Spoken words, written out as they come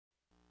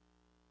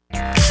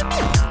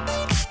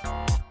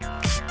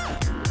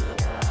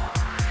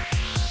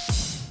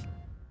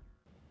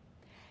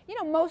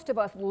most of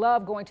us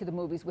love going to the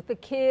movies with the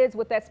kids,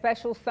 with that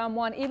special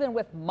someone, even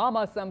with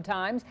mama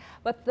sometimes.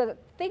 But the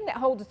thing that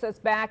holds us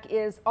back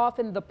is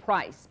often the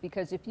price,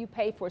 because if you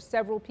pay for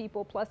several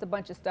people plus a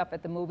bunch of stuff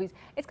at the movies,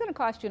 it's going to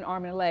cost you an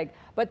arm and a leg.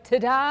 But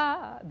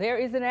ta-da, there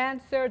is an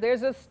answer.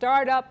 There's a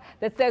startup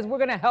that says we're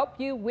going to help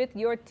you with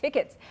your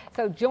tickets.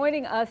 So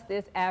joining us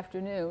this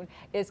afternoon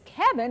is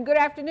Kevin. Good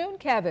afternoon,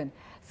 Kevin.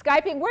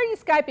 Skyping, where are you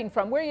Skyping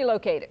from? Where are you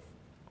located?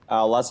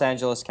 Los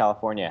Angeles,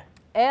 California.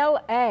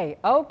 L.A.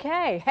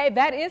 Okay. Hey,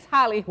 that is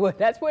Hollywood.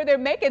 That's where they're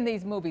making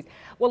these movies.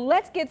 Well,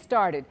 let's get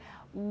started.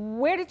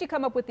 Where did you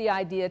come up with the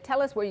idea?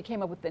 Tell us where you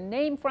came up with the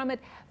name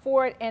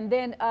for it, and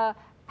then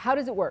how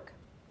does it work?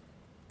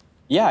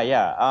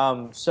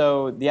 Yeah.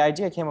 So the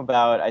idea came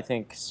about, I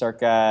think,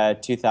 circa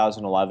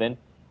 2011.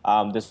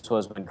 This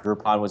was when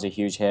Groupon was a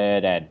huge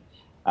hit, and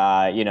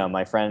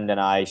my friend and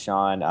I,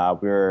 Sean,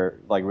 we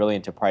were like really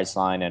into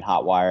Priceline and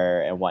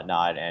Hotwire and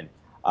whatnot, and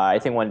I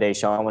think one day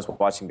Sean was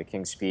watching the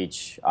King's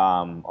Speech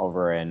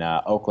over in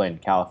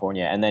Oakland,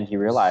 California, and then he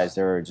realized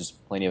there were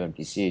just plenty of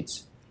empty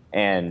seats.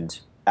 And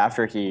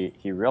after he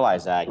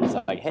realized that, he's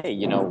like, hey,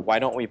 why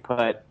don't we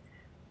put,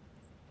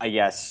 I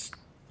guess,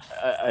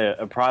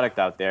 a product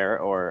out there,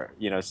 or,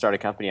 start a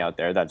company out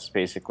there that's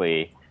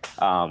basically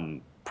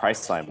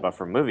Priceline, but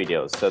for movie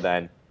deals. So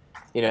then,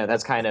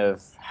 that's kind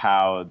of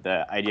how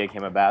the idea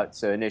came about.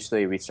 So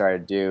initially we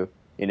started to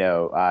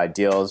do,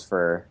 deals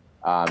for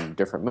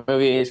different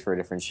movies, for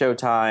different show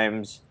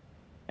times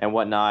and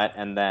whatnot,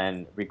 and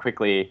then we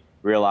quickly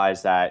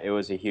realized that it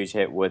was a huge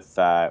hit with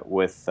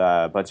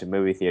a bunch of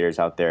movie theaters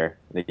out there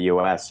in the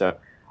U.S. So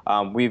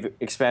we've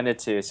expanded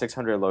to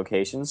 600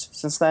 locations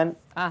since then,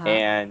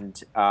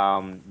 and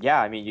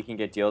yeah, I mean, you can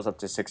get deals up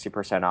to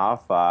 60%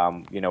 off.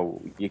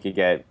 You could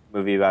get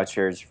movie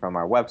vouchers from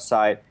our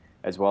website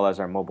as well as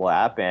our mobile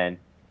app, and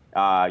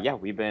yeah,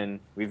 we've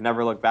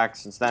never looked back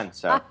since then.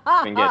 So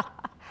it's been good.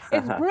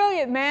 It's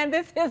brilliant, man.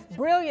 This is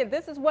brilliant.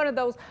 This is one of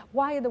those,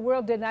 why in the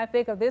world didn't I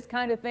think of this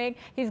kind of thing?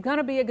 He's going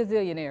to be a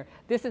gazillionaire.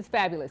 This is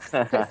fabulous.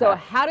 So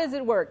how does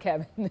it work,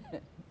 Kevin?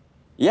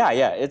 Yeah.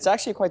 It's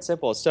actually quite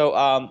simple. So,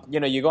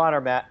 you go on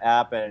our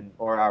app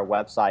or our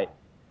website,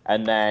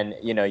 and then,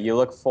 you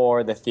look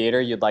for the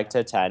theater you'd like to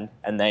attend,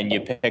 and then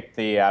you pick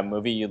the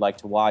movie you'd like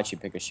to watch. You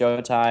pick a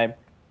show time,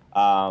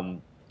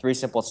 3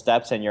 simple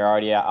steps, and you're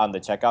already on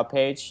the checkout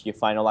page. You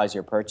finalize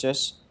your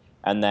purchase.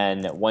 And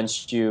then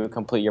once you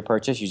complete your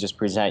purchase, you just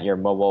present your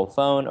mobile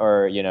phone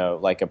or,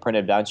 like a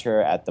printed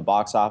voucher at the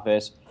box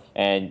office,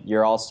 and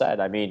you're all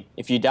set. I mean,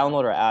 if you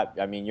download our app,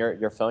 I mean,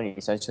 your phone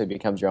essentially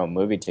becomes your own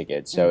movie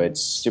ticket. So it's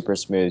super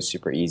smooth,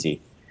 super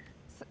easy.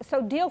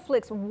 So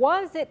Dealflicks,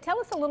 tell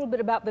us a little bit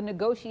about the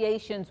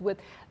negotiations with,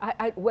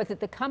 was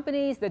it the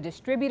companies, the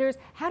distributors?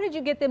 How did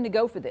you get them to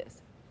go for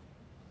this?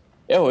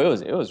 Oh,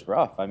 it was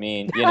rough. I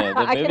mean,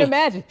 I can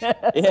imagine.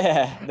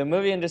 Yeah, the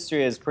movie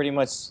industry is pretty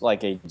much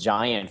like a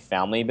giant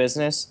family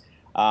business.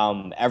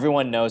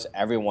 Everyone knows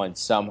everyone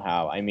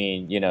somehow. I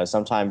mean,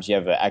 sometimes you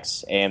have an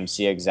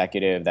ex-AMC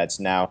executive that's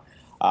now,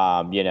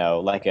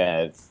 like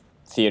a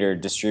theater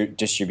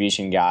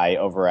distribution guy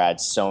over at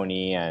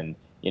Sony, and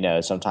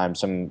sometimes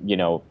some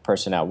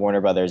person at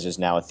Warner Brothers is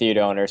now a theater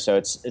owner. So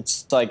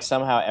it's like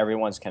somehow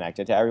everyone's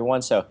connected to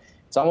everyone. So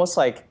it's almost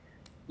like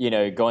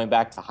going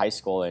back to high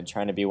school and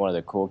trying to be one of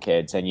the cool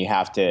kids, and you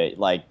have to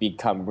like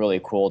become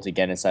really cool to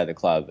get inside the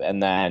club.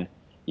 And then,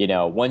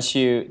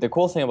 the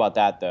cool thing about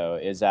that though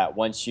is that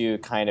once you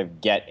kind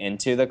of get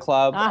into the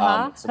club,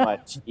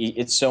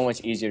 it's so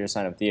much easier to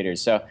sign up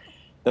theaters. So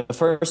the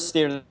first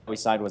theater that we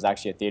signed was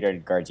actually a theater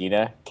in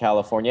Gardena,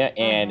 California.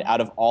 And out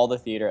of all the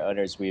theater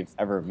owners we've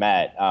ever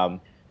met,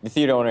 the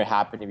theater owner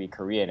happened to be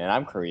Korean, and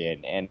I'm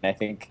Korean. And I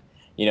think,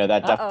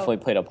 that definitely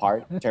played a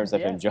part in terms of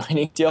him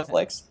joining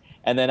Dealflicks.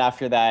 And then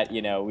after that,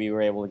 we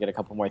were able to get a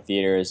couple more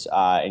theaters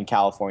in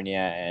California,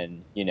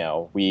 and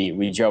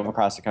we drove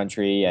across the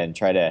country and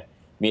tried to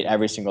meet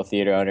every single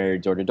theater owner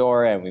door to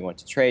door, and we went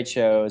to trade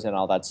shows and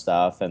all that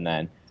stuff. And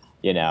then,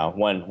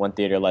 one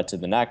theater led to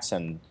the next,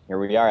 and here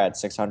we are at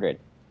 600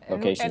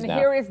 locations now. And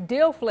here is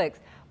Dealflicks.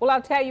 Well,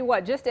 I'll tell you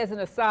what, just as an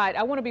aside,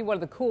 I want to be one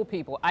of the cool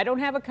people. I don't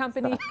have a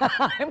company.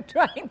 I'm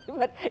trying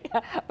to,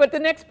 but the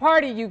next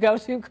party you go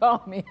to,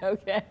 call me,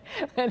 okay?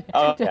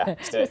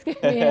 Just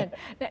get me in.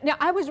 Now,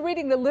 I was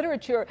reading the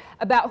literature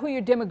about who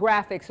your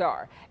demographics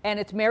are,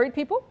 and it's married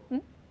people?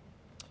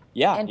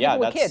 Yeah, and people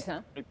with kids,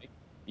 huh?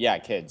 Yeah,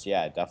 kids,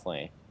 yeah,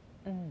 definitely.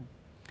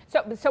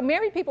 So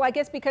married people, I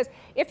guess, because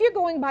if you're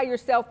going by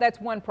yourself, that's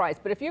one price.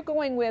 But if you're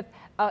going with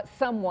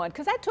someone,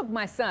 because I took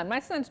my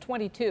son's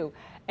 22,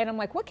 and I'm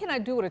like, what can I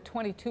do with a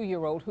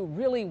 22-year-old who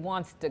really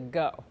wants to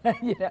go?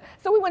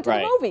 So we went to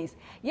the movies.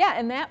 Yeah,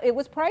 and it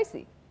was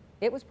pricey.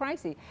 It was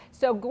pricey.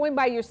 So going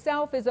by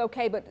yourself is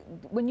okay, but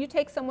when you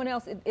take someone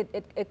else,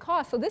 it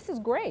costs. So this is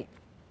great.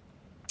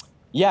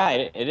 Yeah,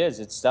 it is.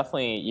 It's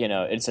definitely,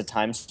 it's a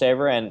time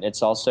saver, and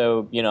it's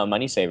also, a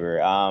money saver.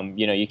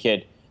 You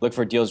could look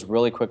for deals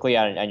really quickly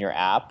on your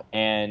app.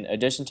 And in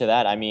addition to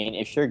that, I mean,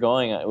 if you're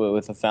going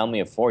with a family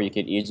of 4, you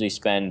could easily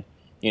spend,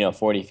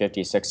 40,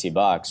 50,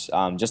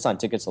 $60. Just on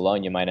tickets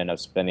alone, you might end up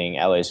spending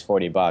at least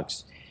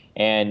 $40.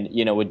 And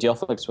with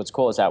Dealflicks, what's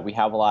cool is that we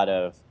have a lot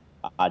of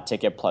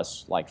ticket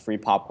plus like free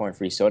popcorn,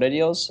 free soda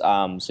deals,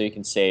 so you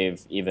can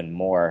save even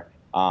more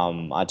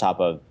on top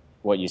of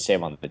what you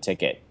save on the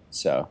ticket.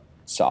 So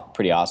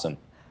pretty awesome.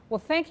 Well,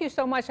 thank you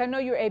so much. I know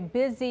you're a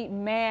busy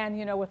man,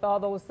 with all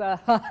those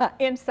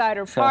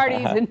insider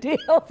parties and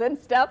deals and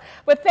stuff.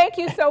 But thank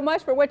you so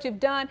much for what you've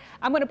done.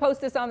 I'm going to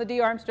post this on the D.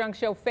 Armstrong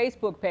Show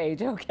Facebook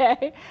page,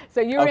 okay? So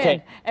you're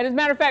in. And as a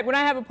matter of fact, when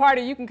I have a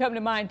party, you can come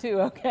to mine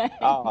too, okay?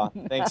 Oh,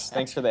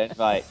 thanks for the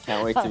invite.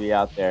 Can't wait to be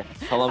out there.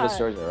 Columbus,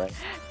 Georgia, right?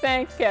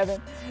 Thanks, Kevin.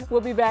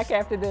 We'll be back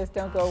after this.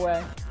 Don't go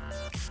away.